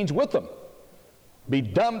 you change with them. Be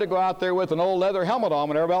dumb to go out there with an old leather helmet on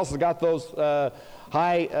when everybody else has got those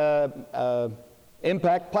high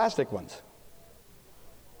impact plastic ones.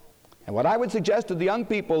 And what I would suggest to the young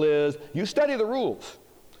people is you study the rules.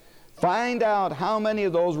 Find out how many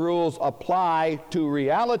of those rules apply to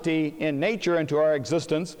reality in nature and to our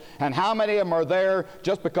existence, and how many of them are there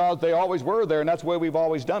just because they always were there and that's the way we've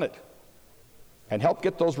always done it. And help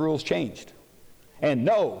get those rules changed. And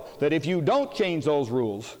know that if you don't change those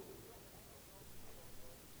rules,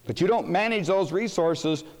 but you don't manage those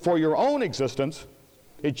resources for your own existence,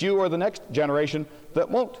 it's you or the next generation that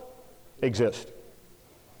won't exist.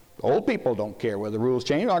 Old people don't care whether the rules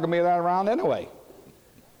change. They're not going to be that around anyway.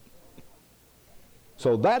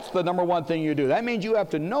 So that's the number one thing you do. That means you have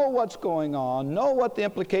to know what's going on, know what the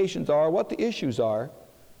implications are, what the issues are,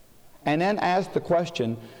 and then ask the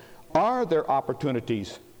question, are there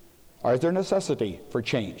opportunities, or is there necessity for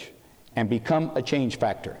change? And become a change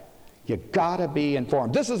factor. You gotta be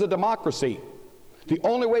informed. This is a democracy. The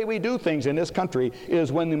only way we do things in this country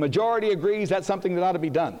is when the majority agrees that's something that ought to be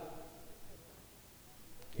done.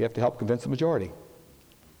 You have to help convince the majority.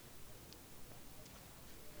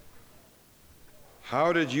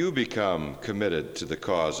 How did you become committed to the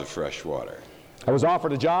cause of fresh water? I was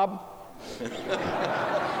offered a job.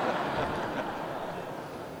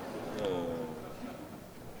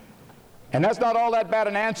 And that's not all that bad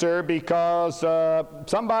an answer, because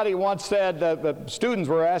somebody once said that the students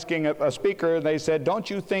were asking a speaker, they said, don't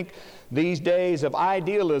you think these days of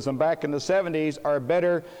idealism back in the 70s are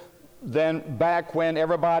better than back when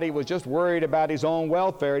everybody was just worried about his own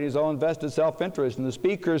welfare and his own vested self-interest? And the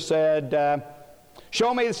speaker said,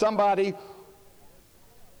 show me somebody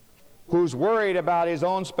who's worried about his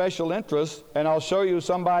own special interests, and I'll show you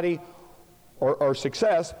somebody or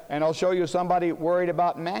success, and I'll show you somebody worried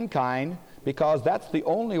about mankind, because that's the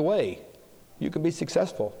only way you can be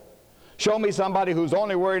successful. Show me somebody who's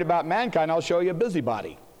only worried about mankind, I'll show you a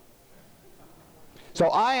busybody.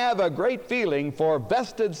 So I have a great feeling for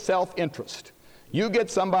vested self-interest. You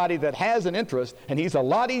get somebody that has an interest, and he's a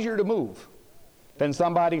lot easier to move than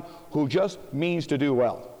somebody who just means to do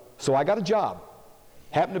well. So I got a job.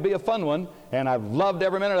 Happened to be a fun one, and I've loved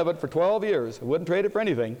every minute of it for 12 years. I wouldn't trade it for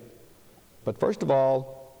anything. But first of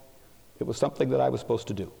all, it was something that I was supposed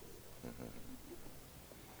to do.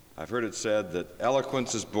 I've heard it said that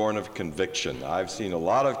eloquence is born of conviction. I've seen a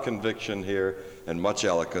lot of conviction here and much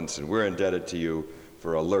eloquence, and we're indebted to you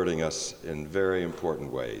for alerting us in very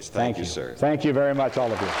important ways. Thank you, sir. Thank you very much,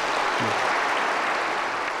 all of you.